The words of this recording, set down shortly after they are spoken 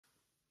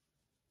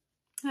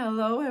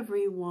Hello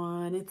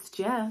everyone, it's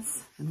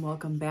Jess and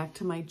welcome back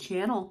to my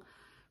channel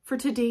for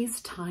today's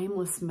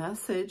timeless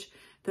message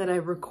that I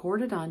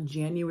recorded on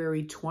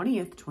January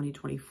 20th,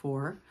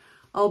 2024.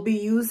 I'll be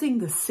using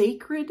the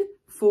Sacred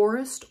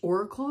Forest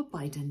Oracle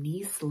by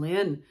Denise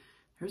Linn.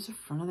 There's the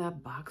front of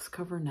that box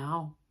cover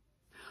now.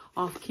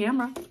 Off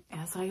camera,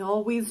 as I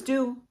always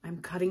do,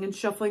 I'm cutting and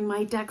shuffling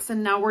my decks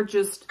and now we're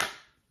just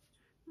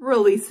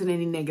releasing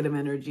any negative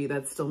energy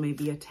that still may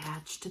be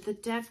attached to the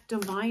deck.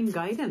 Divine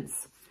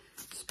guidance.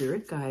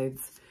 Spirit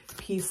guides,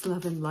 peace,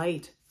 love, and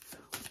light.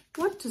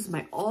 What does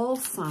my all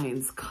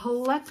signs,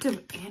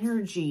 collective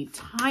energy,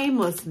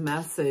 timeless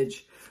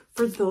message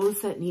for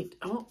those that need,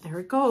 oh, there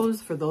it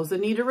goes. For those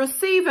that need to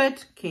receive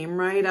it, came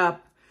right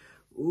up.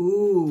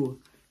 Ooh,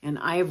 and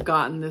I have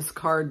gotten this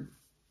card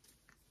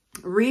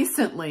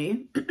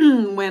recently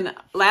when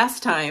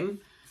last time,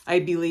 I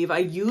believe I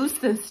used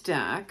this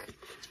deck,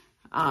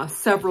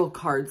 several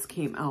cards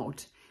came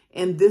out.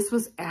 And this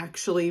was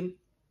actually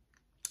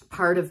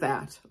part of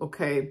that,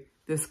 okay,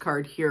 this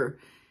card here.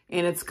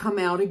 And it's come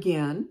out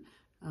again,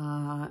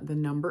 the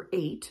number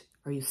 8.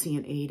 Are you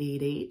seeing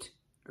 888?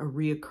 A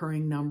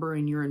reoccurring number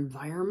in your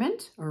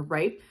environment, all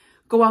right?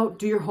 Go out,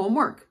 do your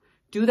homework.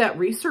 Do that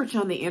research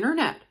on the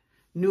internet.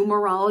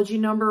 Numerology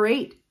number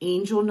 8,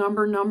 angel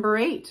number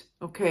 8,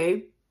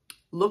 okay?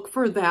 Look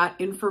for that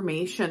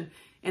information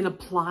and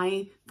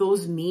apply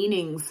those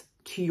meanings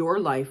to your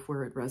life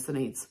where it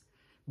resonates.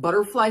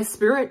 Butterfly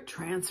spirit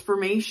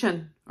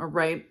transformation, all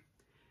right?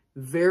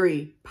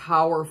 Very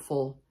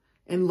powerful.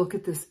 And look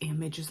at this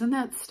image. Isn't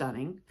that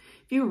stunning?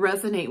 If you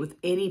resonate with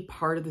any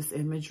part of this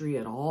imagery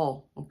at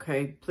all,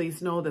 okay,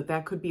 please know that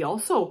that could be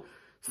also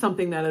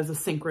something that is a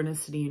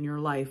synchronicity in your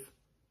life.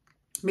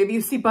 Maybe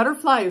you see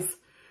butterflies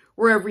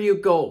wherever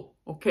you go,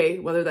 okay,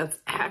 whether that's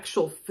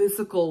actual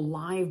physical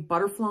live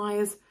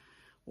butterflies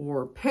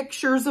or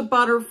pictures of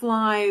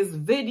butterflies,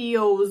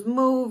 videos,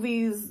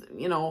 movies,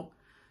 you know,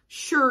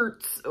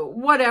 shirts,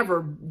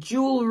 whatever,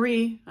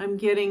 jewelry I'm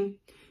getting.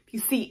 You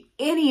see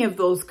any of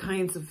those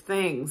kinds of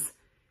things,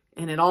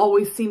 and it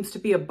always seems to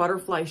be a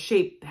butterfly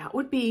shape, that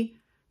would be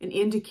an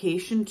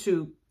indication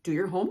to do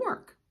your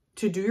homework,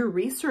 to do your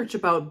research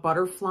about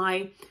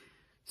butterfly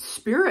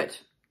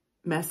spirit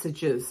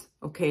messages,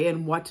 okay,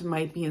 and what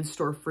might be in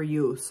store for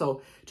you.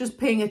 So just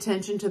paying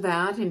attention to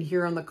that. And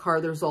here on the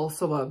card, there's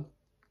also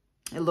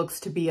it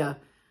looks to be a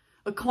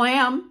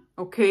clam,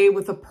 okay,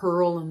 with a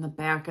pearl in the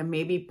back, and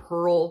maybe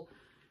pearl.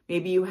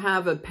 Maybe you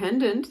have a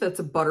pendant that's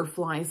a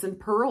butterflies and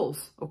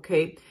pearls,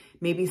 okay?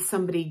 Maybe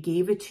somebody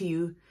gave it to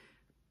you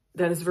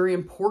that is very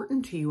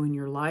important to you in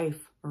your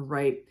life, all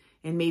right?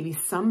 And maybe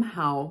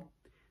somehow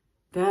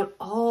that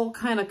all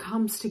kind of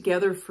comes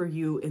together for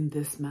you in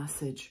this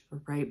message,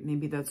 all right?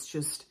 Maybe that's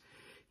just,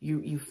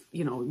 you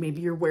know,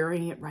 maybe you're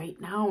wearing it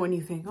right now and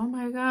you think, oh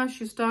my gosh,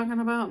 she's talking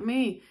about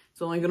me.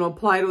 It's only going to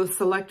apply to a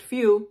select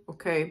few,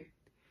 okay?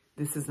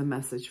 This is a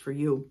message for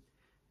you.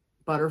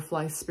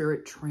 Butterfly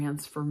spirit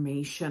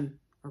transformation,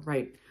 all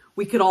right?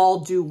 We could all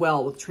do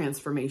well with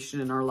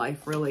transformation in our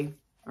life, really,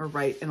 all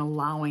right? And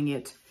allowing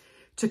it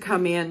to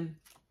come in,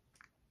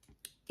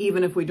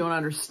 even if we don't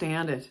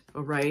understand it,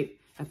 all right,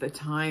 at the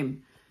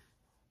time.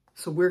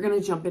 So we're going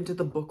to jump into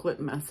the booklet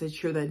message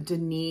here that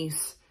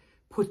Denise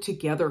put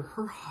together.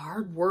 Her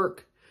hard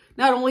work.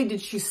 Not only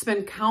did she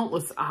spend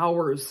countless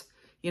hours,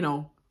 you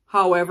know,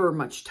 however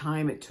much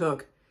time it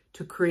took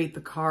to create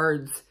the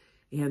cards,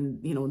 and,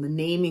 you know, the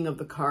naming of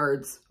the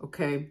cards,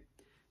 okay?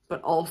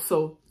 But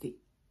also the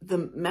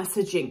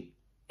messaging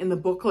in the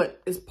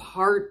booklet is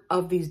part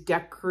of these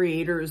deck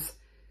creators'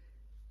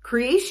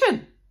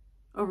 creation,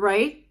 all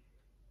right?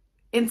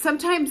 And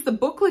sometimes the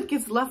booklet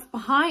gets left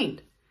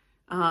behind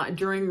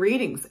during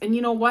readings. And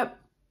you know what?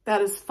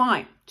 That is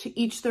fine. To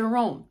each their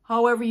own.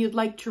 However you'd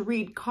like to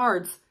read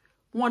cards,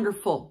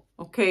 wonderful,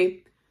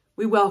 okay?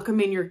 We welcome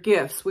in your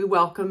gifts. We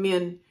welcome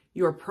in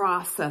your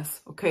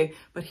process, okay?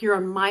 But here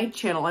on my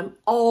channel, I'm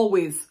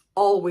always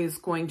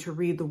going to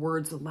read the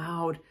words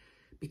aloud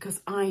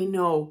because I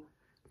know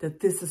that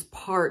this is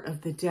part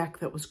of the deck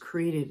that was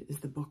created is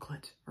the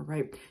booklet, all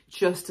right?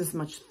 Just as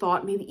much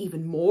thought, maybe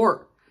even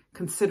more,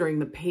 considering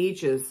the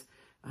pages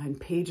and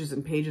pages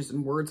and pages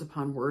and words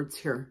upon words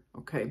here,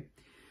 okay?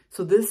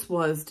 So this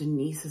was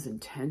Denise's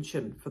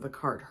intention for the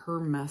card, her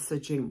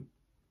messaging,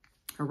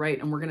 all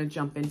right? And we're going to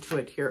jump into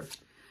it here.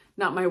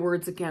 Not my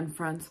words again,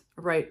 friends,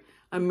 all right?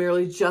 I'm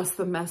merely just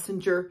the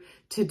messenger.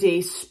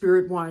 Today,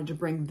 Spirit wanted to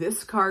bring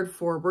this card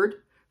forward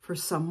for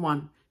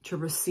someone to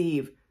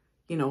receive,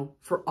 you know,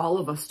 for all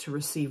of us to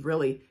receive,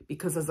 really,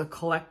 because as a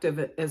collective,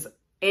 as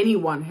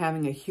anyone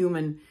having a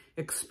human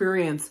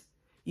experience,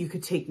 you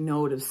could take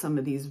note of some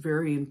of these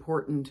very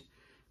important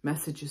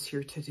messages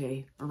here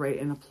today, all right,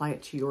 and apply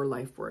it to your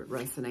life where it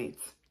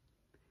resonates.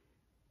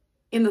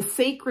 In the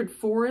sacred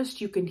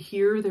forest, you can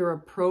hear their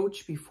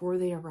approach before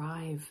they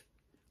arrive.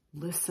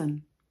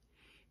 Listen.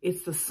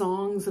 It's the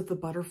songs of the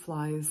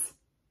butterflies.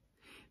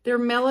 Their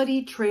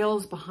melody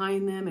trails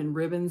behind them in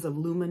ribbons of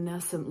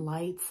luminescent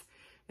lights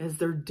as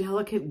their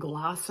delicate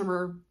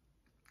gossamer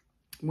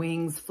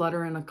wings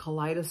flutter in a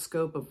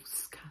kaleidoscope of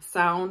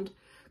sound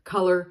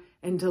color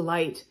and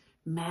delight.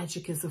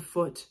 Magic is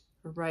afoot,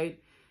 all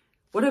right?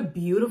 What a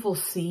beautiful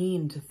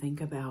scene to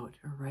think about,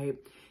 all right?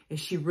 As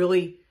she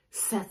really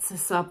sets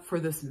us up for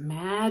this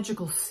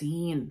magical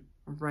scene,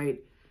 all right?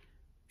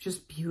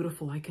 Just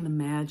beautiful. I can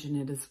imagine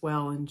it as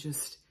well. And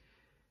just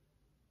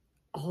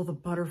all the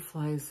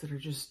butterflies that are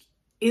just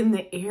in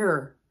the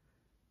air.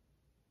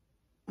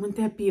 Wouldn't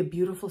that be a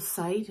beautiful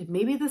sight? And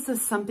maybe this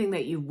is something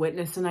that you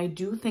witness. And I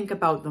do think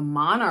about the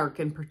monarch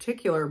in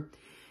particular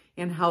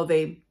and how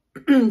they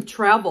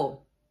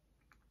travel,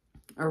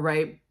 all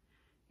right?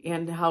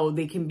 And how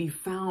they can be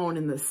found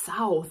in the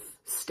South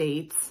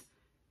states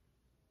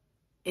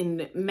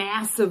in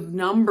massive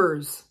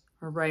numbers,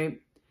 all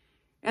right?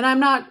 And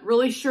I'm not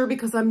really sure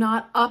because I'm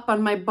not up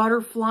on my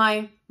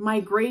butterfly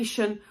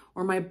migration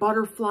or my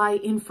butterfly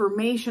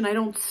information. I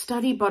don't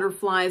study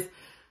butterflies.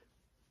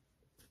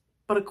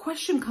 But a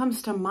question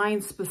comes to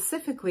mind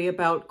specifically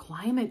about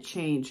climate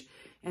change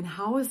and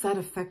how has that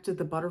affected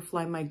the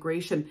butterfly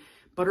migration,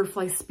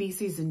 butterfly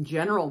species in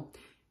general.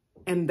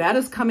 And that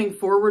is coming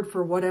forward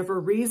for whatever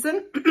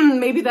reason.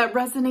 Maybe that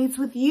resonates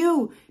with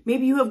you.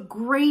 Maybe you have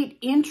great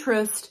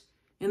interest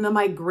in the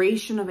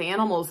migration of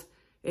animals.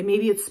 And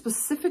maybe it's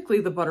specifically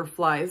the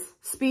butterflies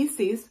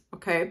species,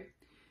 okay?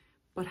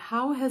 But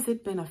how has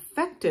it been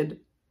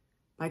affected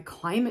by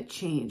climate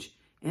change?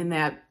 And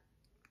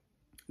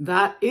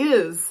that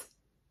is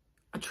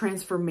a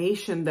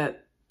transformation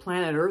that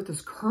planet Earth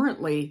is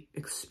currently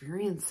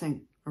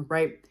experiencing, all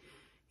right?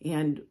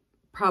 And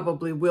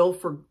probably will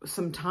for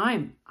some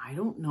time. I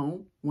don't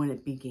know when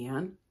it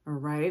began, all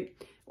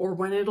right? Or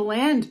when it'll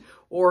end,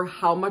 or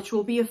how much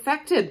will be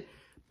affected.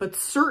 But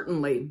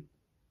certainly,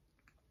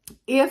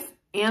 if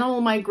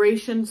animal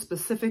migration,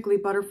 specifically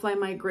butterfly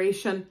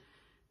migration,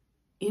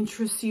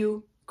 interests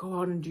you, go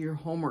out and do your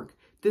homework.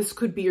 This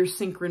could be your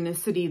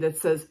synchronicity that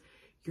says,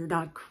 you're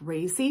not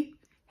crazy.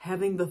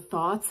 Having the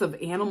thoughts of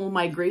animal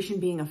migration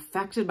being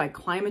affected by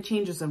climate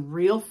change is a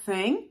real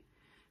thing.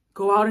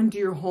 Go out and do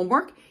your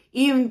homework.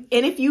 And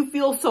if you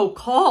feel so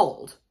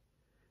called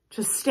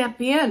to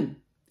step in,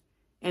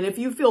 and if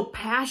you feel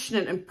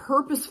passionate and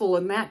purposeful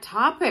in that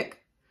topic,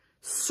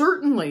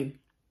 certainly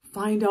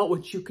find out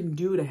what you can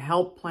do to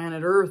help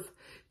planet Earth,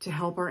 to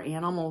help our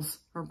animals,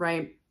 all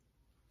right?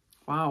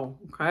 Wow,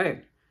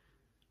 okay.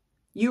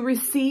 You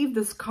receive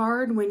this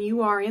card when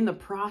you are in the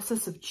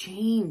process of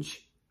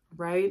change,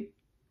 right?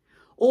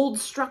 Old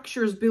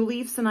structures,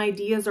 beliefs, and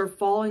ideas are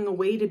falling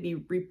away to be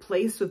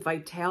replaced with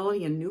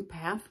vitality and new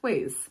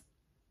pathways.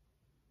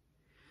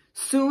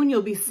 Soon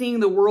you'll be seeing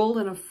the world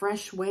in a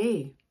fresh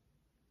way.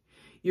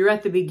 You're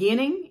at the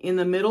beginning, in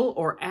the middle,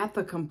 or at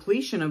the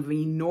completion of an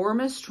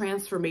enormous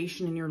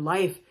transformation in your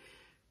life.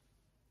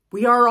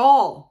 We are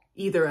all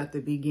either at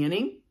the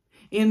beginning,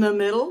 in the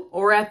middle,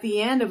 or at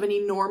the end of an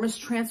enormous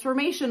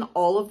transformation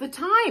all of the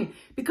time.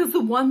 Because the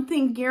one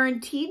thing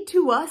guaranteed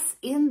to us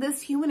in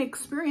this human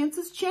experience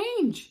is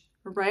change,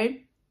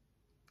 right?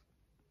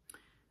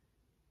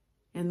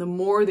 And the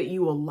more that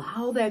you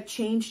allow that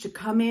change to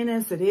come in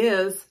as it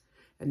is,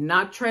 and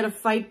not try to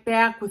fight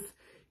back with,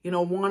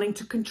 wanting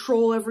to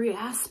control every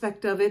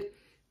aspect of it,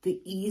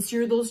 the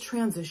easier those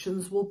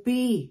transitions will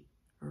be,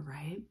 all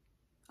right?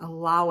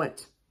 Allow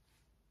it.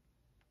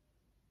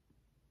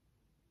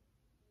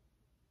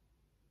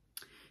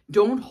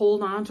 Don't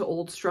hold on to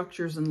old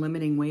structures and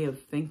limiting way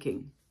of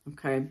thinking,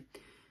 okay?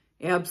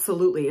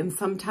 Absolutely. And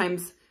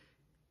sometimes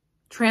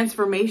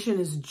transformation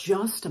is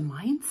just a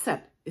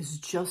mindset, is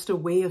just a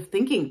way of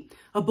thinking,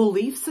 a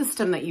belief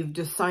system that you've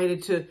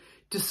decided to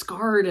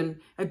discard and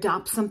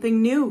adopt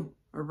something new,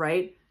 all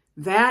right?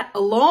 That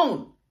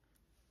alone,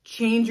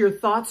 change your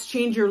thoughts,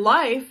 change your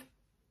life,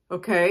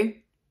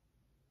 okay,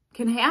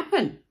 can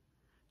happen.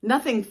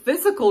 Nothing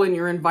physical in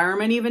your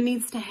environment even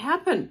needs to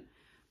happen,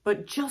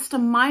 but just a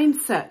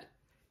mindset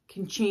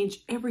can change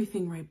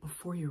everything right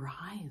before your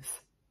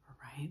eyes, all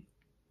right?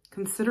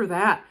 Consider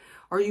that.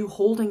 Are you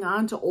holding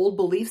on to old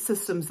belief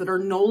systems that are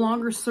no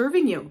longer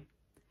serving you?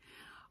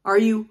 Are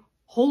you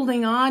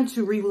holding on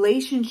to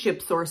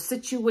relationships or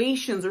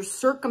situations or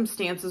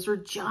circumstances or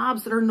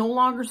jobs that are no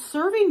longer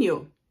serving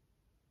you?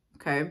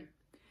 Okay.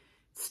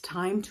 It's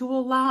time to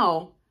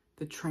allow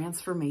the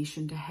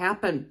transformation to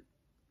happen.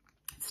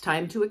 It's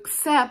time to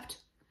accept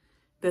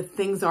that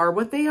things are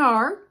what they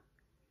are.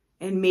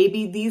 And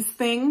maybe these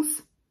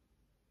things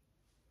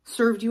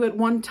served you at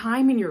one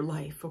time in your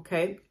life.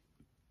 Okay.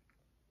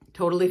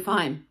 Totally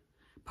fine.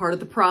 Part of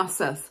the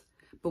process.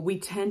 But we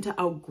tend to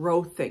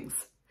outgrow things.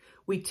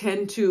 We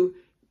tend to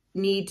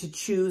need to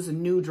choose a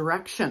new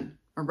direction,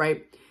 all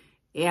right?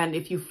 And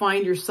if you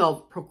find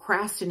yourself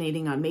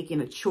procrastinating on making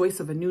a choice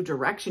of a new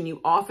direction, you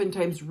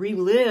oftentimes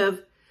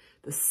relive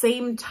the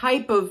same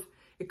type of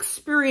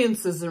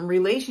experiences and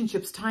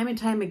relationships time and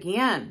time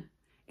again.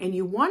 And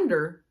you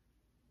wonder,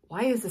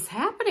 why is this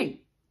happening?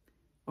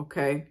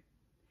 Okay?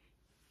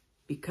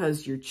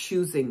 Because you're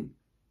choosing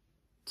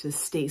to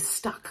stay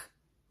stuck,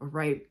 all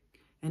right?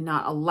 And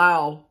not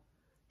allow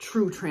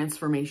true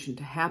transformation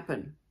to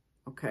happen.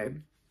 Okay.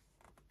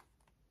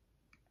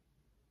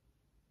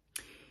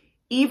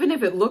 Even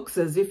if it looks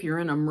as if you're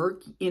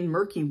in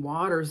murky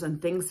waters and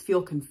things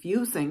feel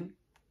confusing,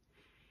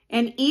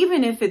 and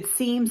even if it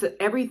seems that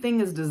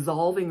everything is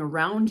dissolving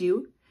around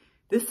you,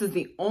 this is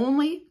the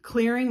only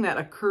clearing that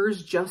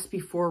occurs just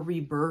before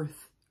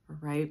rebirth, all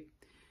right?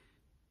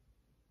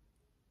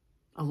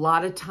 A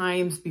lot of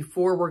times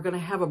before we're going to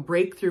have a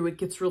breakthrough, it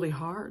gets really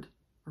hard,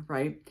 all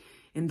right?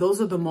 And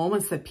those are the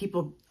moments that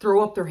people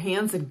throw up their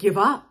hands and give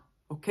up,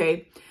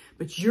 okay?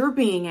 But you're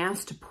being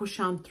asked to push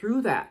on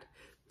through that,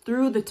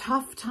 through the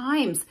tough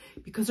times,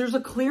 because there's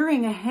a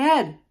clearing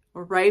ahead,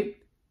 all right?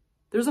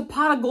 There's a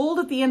pot of gold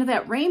at the end of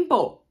that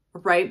rainbow,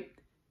 all right?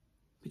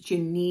 But you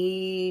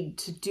need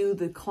to do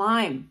the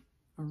climb,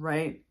 all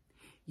right?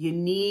 You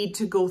need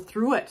to go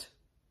through it.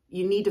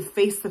 You need to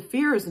face the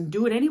fears and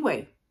do it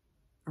anyway,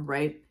 all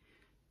right?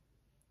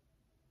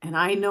 And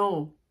I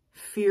know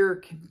fear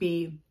can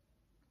be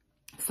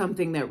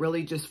something that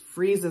really just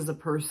freezes a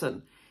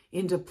person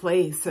into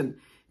place, and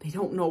they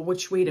don't know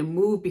which way to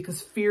move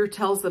because fear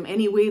tells them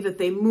any way that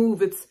they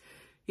move, it's,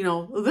 you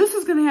know, this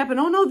is going to happen.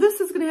 Oh no,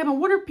 this is going to happen.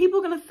 What are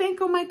people going to think?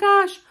 Oh my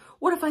gosh,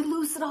 what if I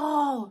lose it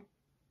all?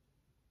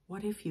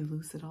 What if you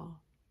lose it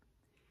all?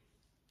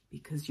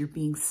 Because you're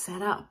being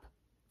set up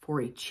for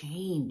a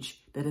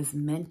change that is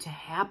meant to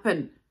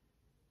happen.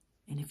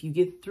 And if you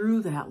get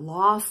through that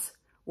loss,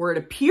 where it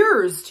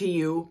appears to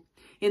you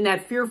in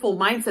that fearful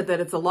mindset that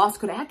it's a loss,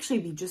 could actually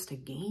be just a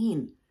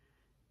gain.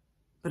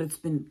 But it's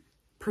been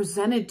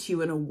presented to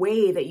you in a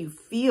way that you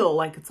feel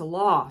like it's a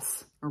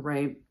loss, all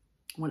right?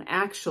 When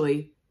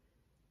actually,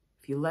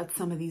 if you let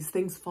some of these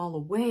things fall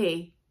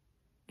away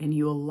and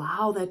you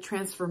allow that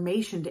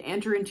transformation to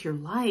enter into your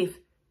life,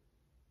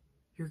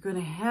 you're going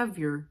to have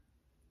your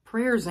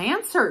prayers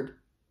answered,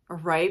 all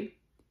right?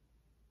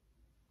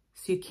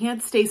 So you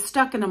can't stay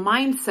stuck in a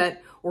mindset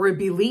or a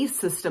belief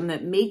system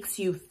that makes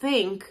you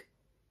think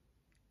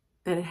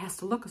that it has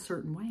to look a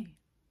certain way.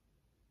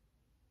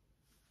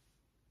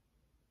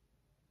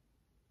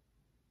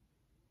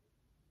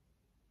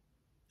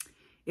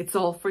 It's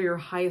all for your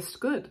highest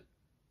good.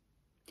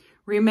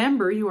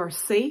 Remember, you are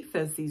safe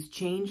as these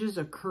changes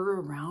occur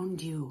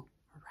around you,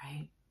 all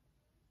right?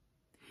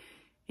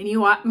 And you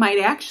might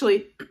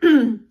actually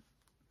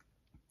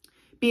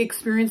be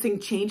experiencing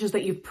changes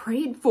that you've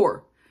prayed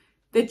for,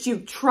 that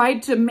you've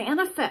tried to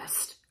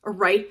manifest, all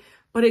right?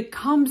 But it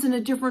comes in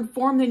a different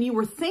form than you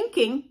were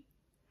thinking,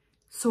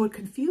 so it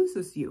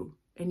confuses you.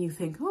 And you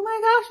think, oh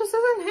my gosh, this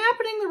isn't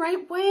happening the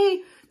right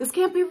way. This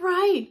can't be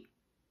right.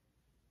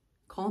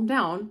 Calm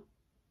down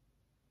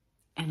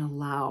and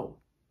allow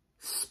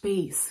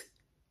space,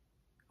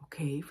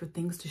 okay, for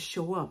things to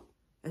show up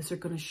as they're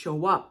going to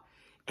show up.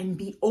 And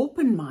be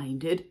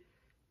open-minded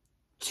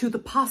to the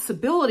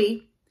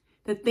possibility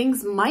that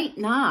things might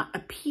not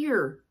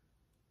appear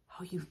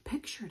how you've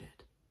pictured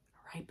it,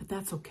 all right? But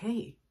that's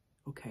okay,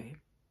 okay?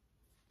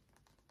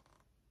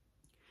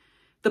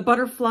 The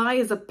butterfly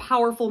is a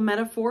powerful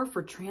metaphor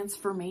for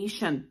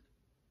transformation.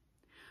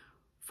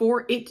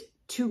 For it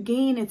to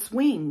gain its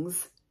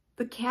wings,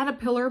 the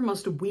caterpillar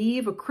must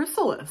weave a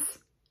chrysalis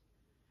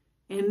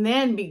and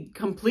then be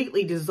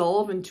completely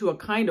dissolved into a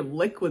kind of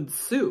liquid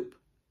soup,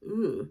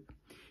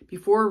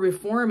 before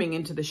reforming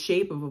into the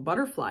shape of a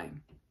butterfly.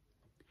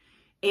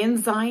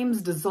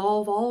 Enzymes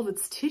dissolve all of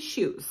its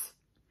tissues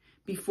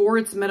before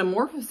its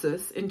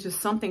metamorphosis into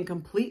something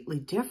completely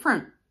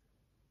different.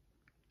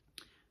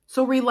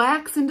 So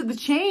relax into the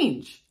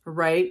change,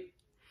 right?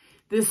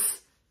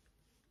 This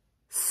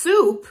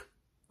soup,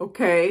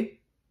 okay,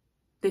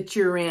 that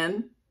you're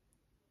in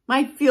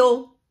might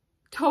feel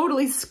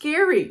totally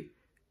scary,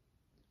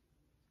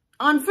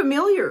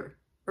 unfamiliar,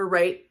 all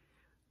right?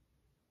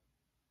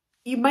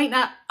 You might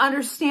not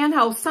understand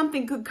how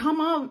something could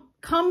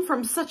come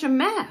from such a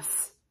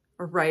mess,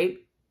 all right?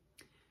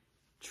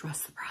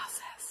 Trust the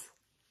process.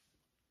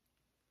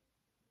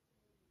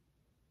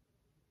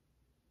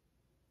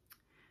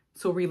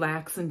 So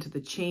relax into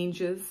the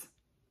changes.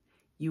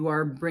 You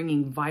are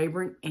bringing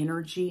vibrant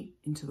energy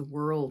into the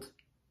world.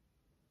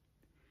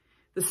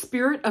 The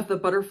spirit of the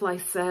butterfly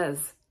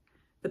says,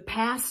 the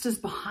past is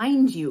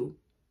behind you.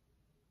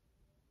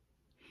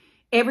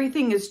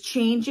 Everything is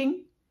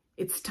changing.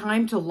 It's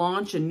time to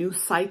launch a new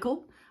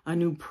cycle, a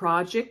new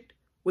project.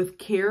 With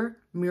care,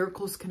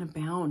 miracles can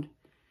abound.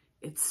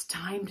 It's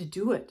time to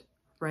do it,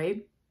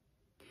 right?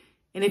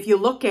 And if you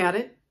look at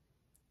it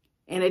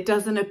and it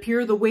doesn't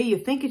appear the way you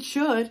think it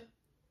should,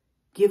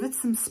 give it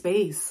some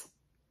space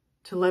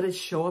to let it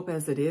show up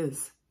as it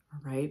is, all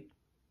right?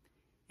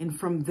 And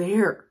from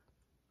there,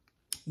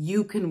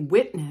 you can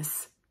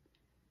witness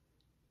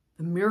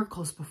the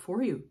miracles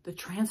before you, the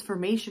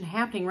transformation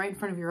happening right in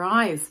front of your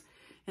eyes.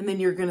 And then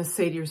you're going to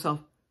say to yourself,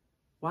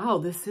 wow,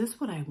 this is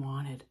what I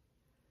wanted.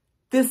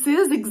 This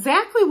is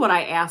exactly what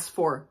I asked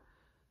for.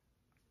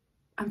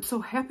 I'm so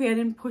happy I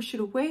didn't push it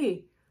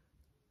away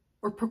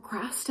or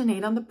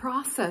procrastinate on the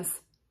process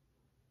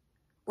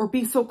or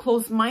be so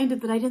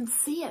close-minded that I didn't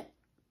see it.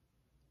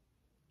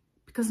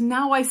 Because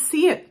now I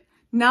see it.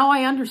 Now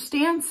I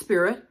understand,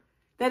 Spirit,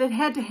 that it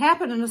had to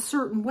happen in a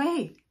certain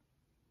way.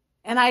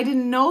 And I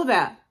didn't know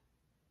that.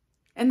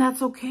 And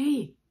that's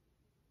okay,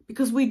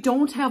 because we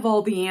don't have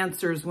all the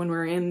answers when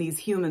we're in these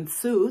human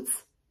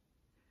suits.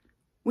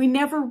 We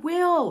never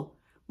will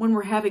when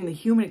we're having the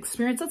human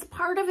experience. That's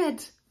part of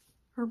it,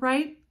 all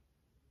right?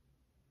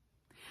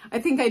 I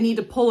think I need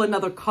to pull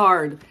another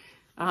card,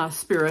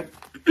 Spirit.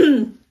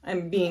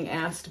 I'm being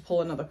asked to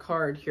pull another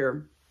card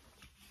here.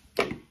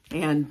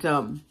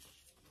 And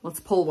let's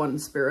pull one,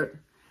 Spirit.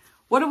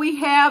 What do we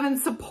have in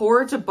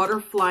support of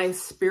Butterfly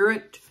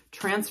Spirit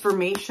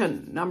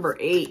Transformation, number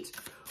 8?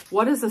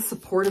 What is a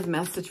supportive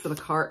message for the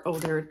card? Oh,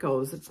 there it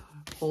goes. It's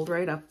pulled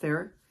right up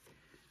there.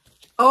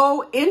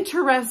 Oh,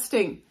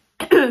 interesting.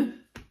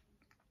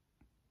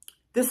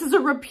 This is a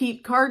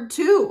repeat card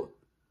too.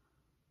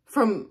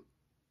 From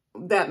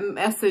that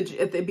message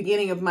at the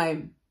beginning of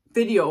my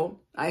video,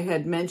 I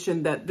had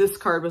mentioned that this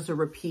card was a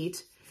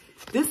repeat.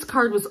 This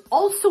card was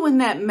also in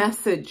that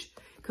message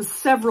because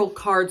several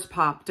cards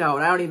popped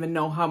out. I don't even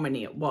know how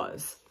many it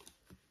was.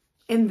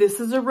 And this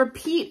is a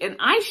repeat. And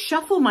I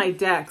shuffle my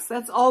decks.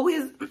 That's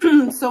always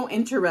so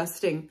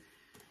interesting.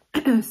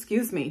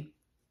 Excuse me.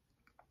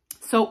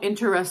 So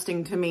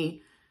interesting to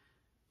me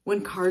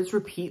when cards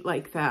repeat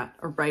like that.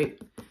 All right.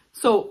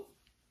 So,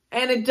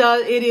 and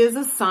it is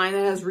a sign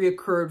that has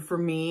reoccurred for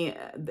me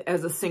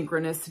as a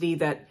synchronicity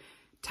that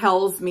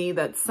tells me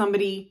that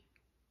somebody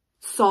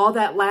saw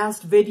that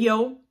last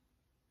video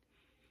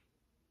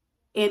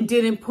and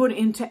didn't put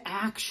into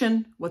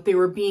action what they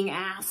were being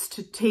asked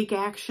to take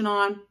action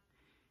on.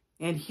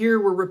 And here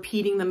we're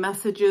repeating the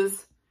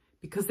messages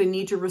because they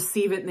need to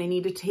receive it and they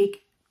need to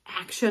take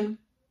action.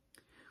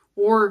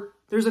 Or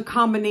there's a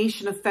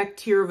combination effect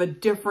here of a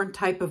different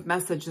type of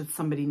message that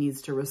somebody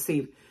needs to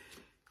receive.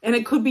 And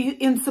it could be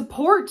in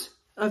support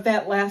of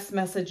that last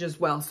message as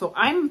well. So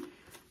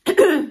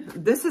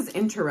this is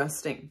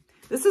interesting.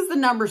 This is the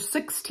number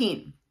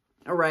 16.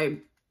 All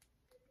right.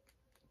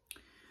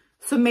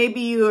 So maybe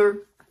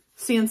you're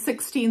seeing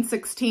 16,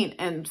 16,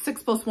 and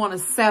 6 plus 1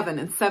 is 7,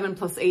 and 7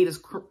 plus 8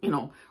 is,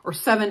 or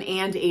 7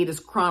 and 8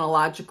 is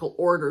chronological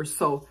order.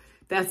 So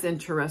that's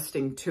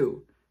interesting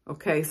too.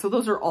 Okay. So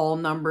those are all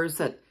numbers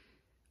that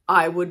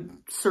I would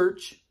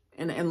search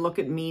and look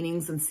at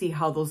meanings and see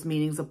how those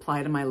meanings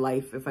apply to my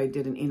life if I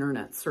did an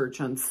internet search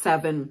on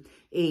 7,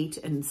 8,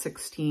 and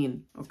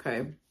 16.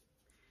 Okay.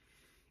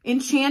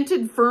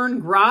 Enchanted, Fern,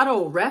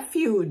 Grotto,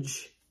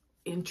 Refuge.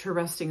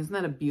 Interesting. Isn't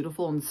that a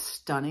beautiful and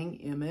stunning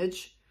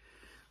image?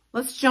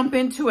 Let's jump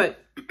into it.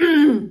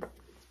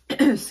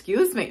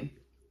 Excuse me.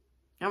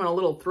 I'm in a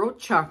little throat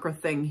chakra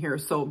thing here.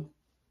 So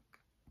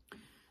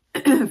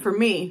for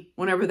me,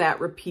 whenever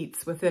that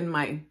repeats within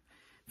my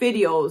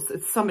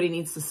videos, somebody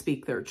needs to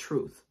speak their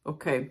truth.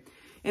 Okay.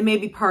 And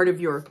maybe part of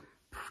your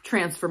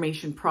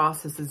transformation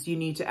process is you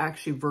need to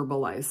actually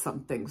verbalize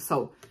something.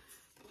 So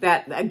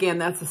that, again,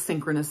 that's a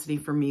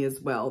synchronicity for me as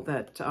well.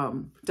 That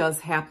does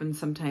happen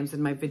sometimes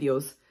in my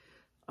videos.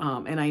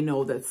 And I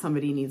know that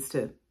somebody needs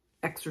to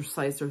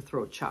exercise their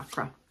throat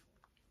chakra.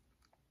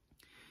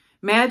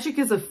 Magic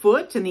is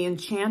afoot in the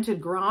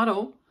Enchanted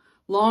Grotto.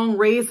 Long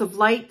rays of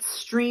light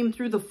stream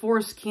through the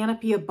forest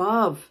canopy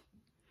above.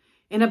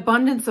 An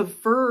abundance of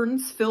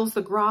ferns fills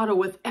the grotto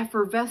with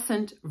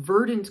effervescent,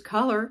 verdant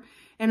color,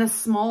 and a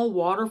small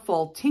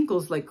waterfall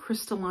tinkles like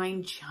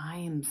crystalline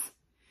chimes.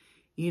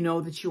 You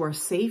know that you are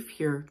safe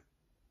here.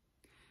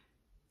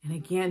 And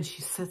again,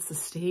 she sets the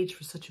stage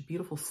for such a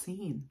beautiful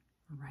scene,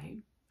 right?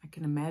 I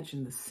can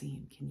imagine the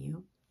scene, can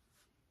you?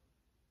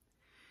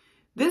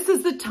 This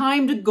is the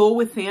time to go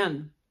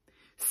within.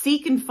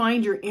 Seek and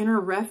find your inner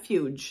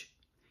refuge.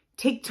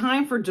 Take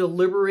time for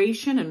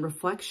deliberation and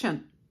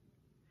reflection.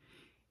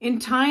 In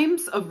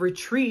times of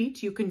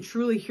retreat, you can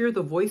truly hear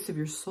the voice of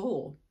your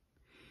soul.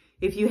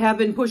 If you have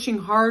been pushing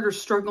hard or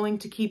struggling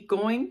to keep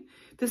going,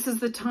 this is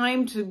the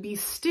time to be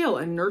still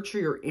and nurture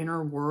your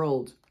inner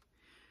world.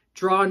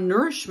 Draw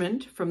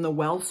nourishment from the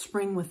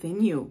wellspring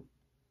within you.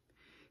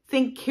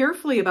 Think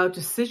carefully about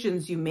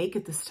decisions you make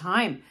at this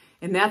time.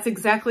 And that's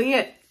exactly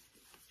it.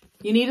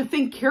 You need to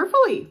think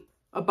carefully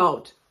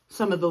about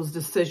some of those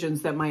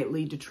decisions that might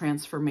lead to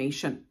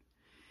transformation.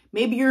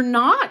 Maybe you're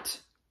not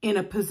in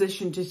a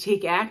position to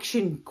take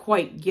action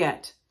quite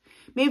yet.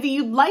 Maybe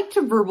you'd like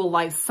to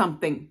verbalize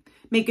something,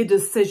 make a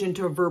decision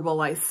to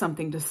verbalize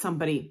something to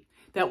somebody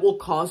that will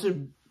cause,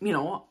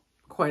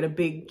 quite a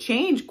big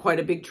change, quite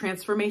a big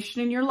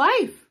transformation in your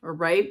life, all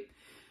right?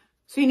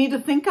 So you need to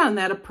think on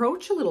that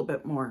approach a little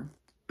bit more.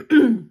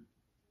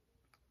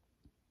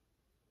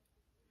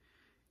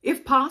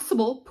 If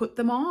possible, put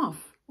them off.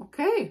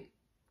 Okay.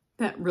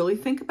 Really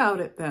think about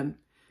it then.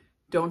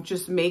 Don't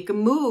just make a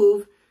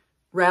move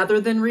rather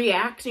than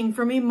reacting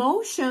from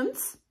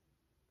emotions.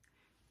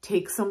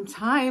 Take some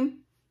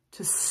time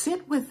to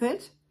sit with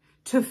it,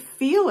 to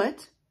feel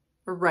it,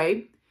 all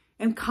right?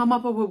 And come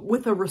up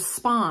with a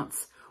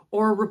response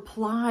or a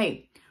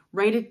reply.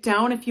 Write it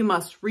down if you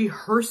must.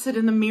 Rehearse it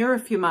in the mirror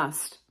if you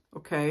must.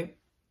 Okay?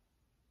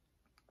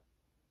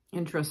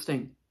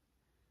 Interesting.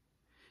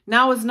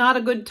 Now is not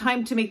a good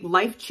time to make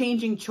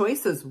life-changing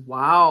choices.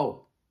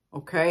 Wow.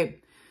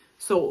 Okay.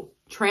 So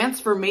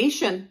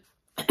transformation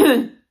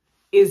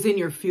is in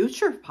your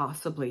future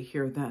possibly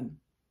here then.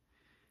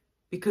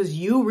 Because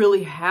you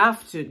really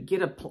have to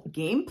get a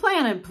game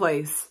plan in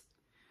place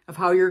of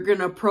how you're going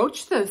to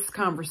approach this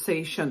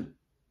conversation,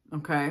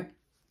 okay?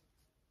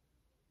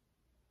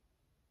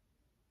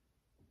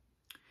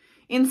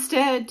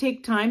 Instead,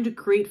 take time to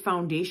create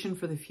foundation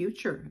for the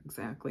future,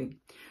 exactly.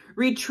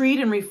 Retreat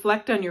and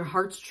reflect on your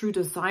heart's true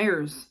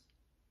desires.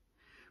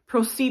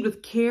 Proceed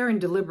with care and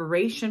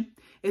deliberation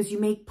as you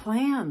make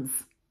plans.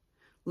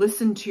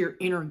 Listen to your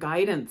inner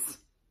guidance.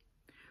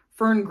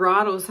 Fern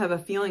grottos have a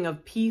feeling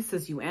of peace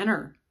as you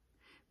enter.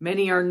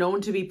 Many are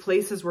known to be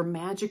places where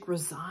magic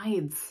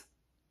resides.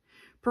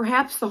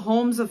 Perhaps the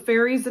homes of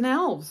fairies and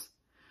elves.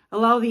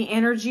 Allow the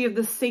energy of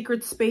the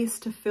sacred space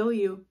to fill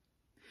you.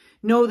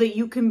 Know that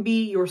you can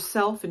be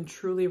yourself and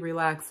truly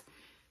relax.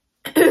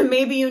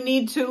 Maybe you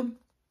need to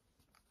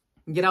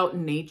get out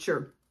in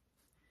nature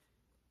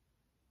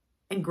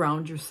and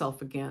ground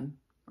yourself again,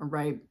 all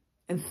right?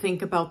 And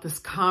think about this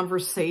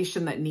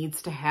conversation that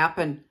needs to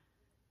happen.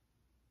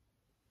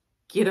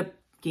 Get a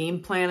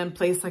game plan in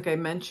place, like I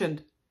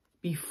mentioned,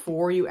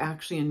 before you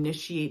actually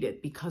initiate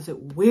it, because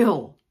it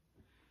will.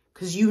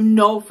 Because you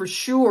know for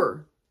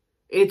sure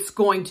it's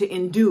going to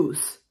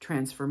induce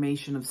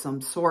transformation of some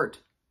sort,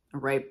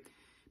 all right?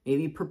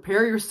 Maybe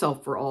prepare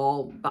yourself for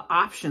all the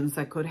options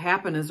that could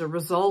happen as a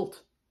result,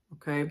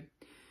 okay?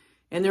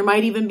 And there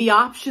might even be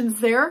options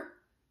there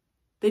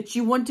that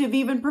you wouldn't have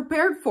even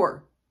prepared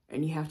for.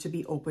 And you have to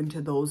be open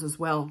to those as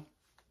well.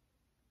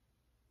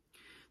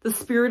 The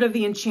spirit of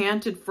the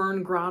Enchanted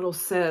Fern Grotto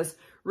says,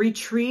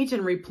 retreat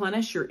and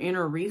replenish your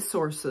inner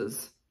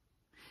resources.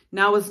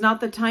 Now is not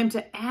the time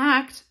to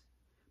act,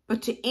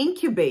 but to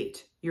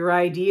incubate your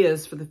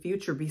ideas for the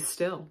future. Be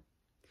still.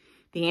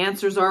 The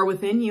answers are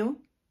within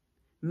you.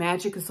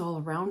 Magic is all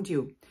around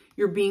you.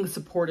 You're being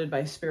supported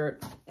by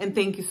Spirit. And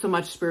thank you so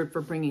much, Spirit,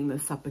 for bringing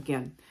this up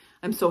again.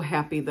 I'm so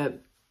happy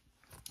that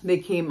they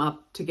came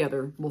up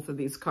together, both of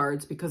these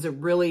cards, because it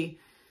really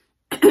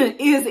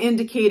is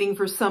indicating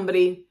for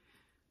somebody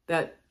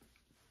that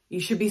you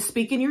should be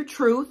speaking your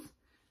truth,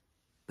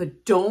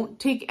 but don't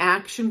take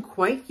action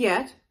quite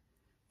yet,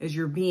 as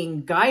you're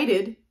being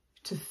guided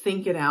to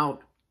think it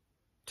out,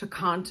 to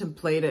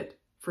contemplate it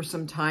for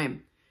some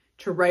time,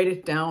 to write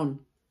it down,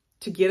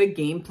 to get a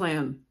game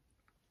plan,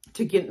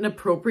 to get an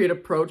appropriate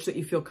approach that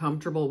you feel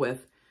comfortable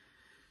with.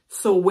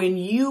 So when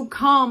you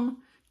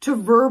come to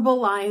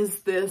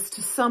verbalize this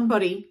to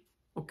somebody,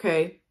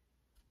 okay,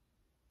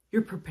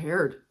 you're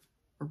prepared,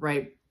 all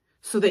right?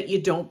 So that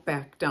you don't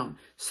back down,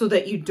 so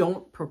that you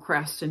don't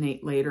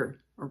procrastinate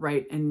later, all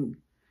right? And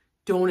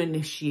don't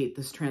initiate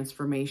this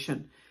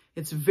transformation.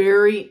 It's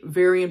very,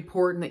 very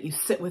important that you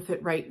sit with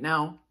it right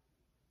now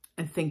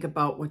and think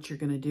about what you're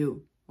going to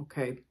do,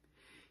 okay?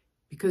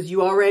 Because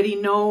you already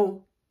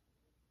know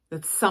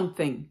that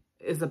something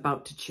is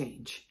about to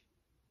change.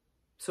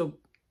 So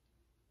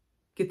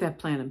get that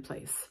plan in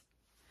place.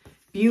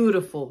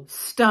 Beautiful,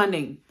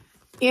 stunning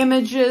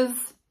images,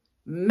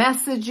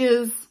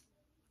 messages.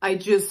 I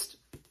just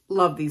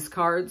love these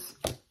cards.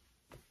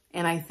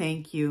 And I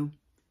thank you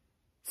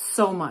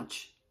so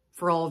much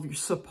for all of your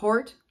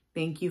support.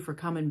 Thank you for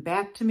coming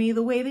back to me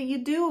the way that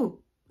you do.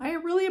 I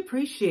really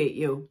appreciate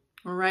you.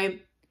 All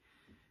right.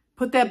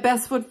 Put that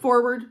best foot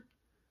forward.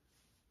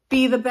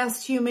 Be the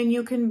best human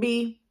you can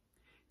be.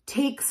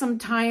 Take some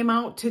time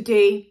out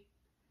today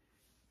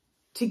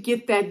to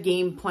get that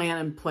game plan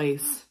in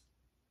place.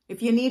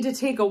 If you need to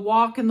take a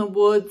walk in the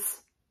woods,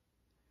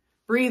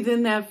 breathe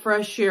in that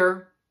fresh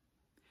air,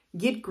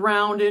 get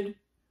grounded,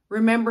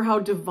 remember how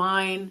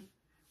divine,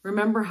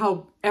 remember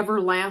how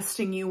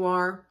everlasting you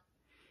are,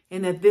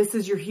 and that this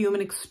is your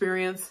human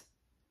experience,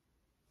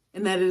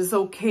 and that it is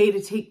okay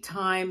to take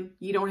time.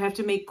 You don't have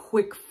to make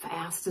quick,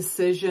 fast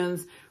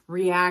decisions,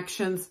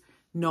 reactions.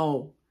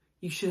 No,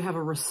 you should have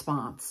a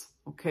response,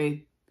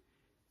 okay?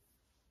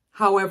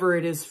 However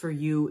it is for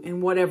you,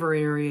 in whatever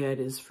area it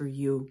is for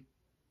you.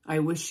 I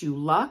wish you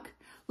luck.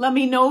 Let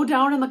me know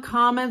down in the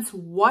comments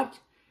what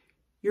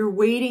you're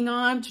waiting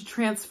on to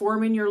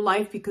transform in your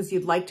life because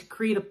you'd like to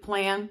create a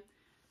plan.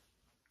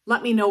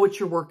 Let me know what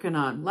you're working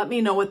on. Let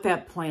me know what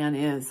that plan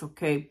is,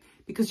 okay?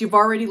 Because you've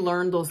already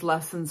learned those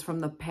lessons from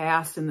the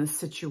past in this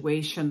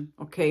situation,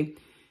 okay?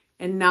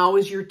 And now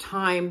is your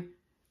time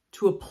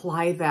to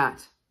apply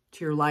that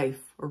to your life,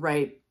 all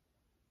right?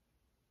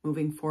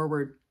 Moving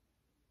forward.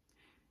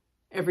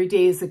 Every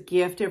day is a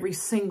gift. Every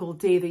single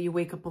day that you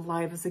wake up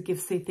alive is a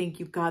gift. Say thank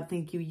you, God.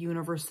 Thank you,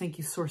 universe. Thank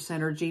you, source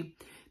energy.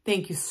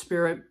 Thank you,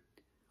 Spirit.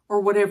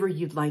 Or whatever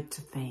you'd like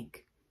to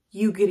thank.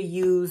 You get to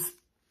use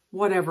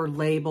whatever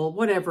label,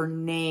 whatever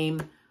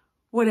name,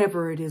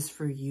 whatever it is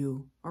for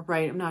you. All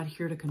right? I'm not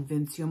here to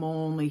convince you. I'm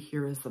only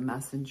here as a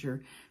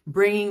messenger,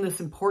 bringing this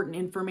important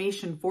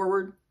information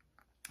forward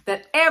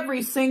that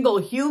every single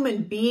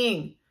human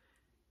being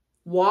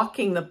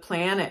walking the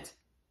planet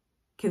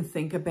can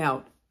think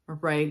about. All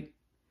right?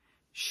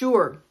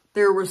 Sure,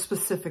 there were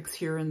specifics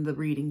here in the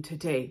reading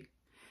today,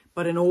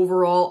 but an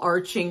overall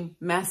arching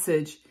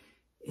message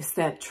is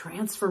that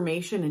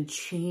transformation and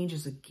change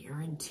is a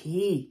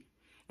guarantee.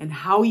 And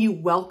how you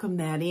welcome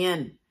that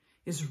in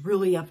is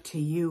really up to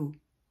you,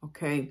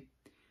 okay?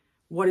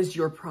 What is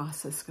your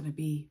process going to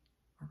be,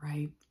 all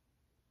right?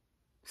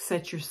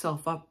 Set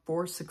yourself up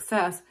for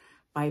success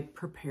by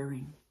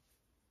preparing.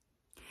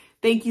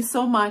 Thank you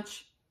so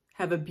much.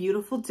 Have a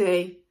beautiful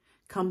day.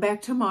 Come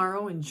back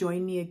tomorrow and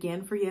join me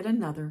again for yet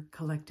another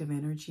collective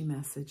energy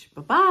message.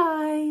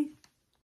 Bye-bye.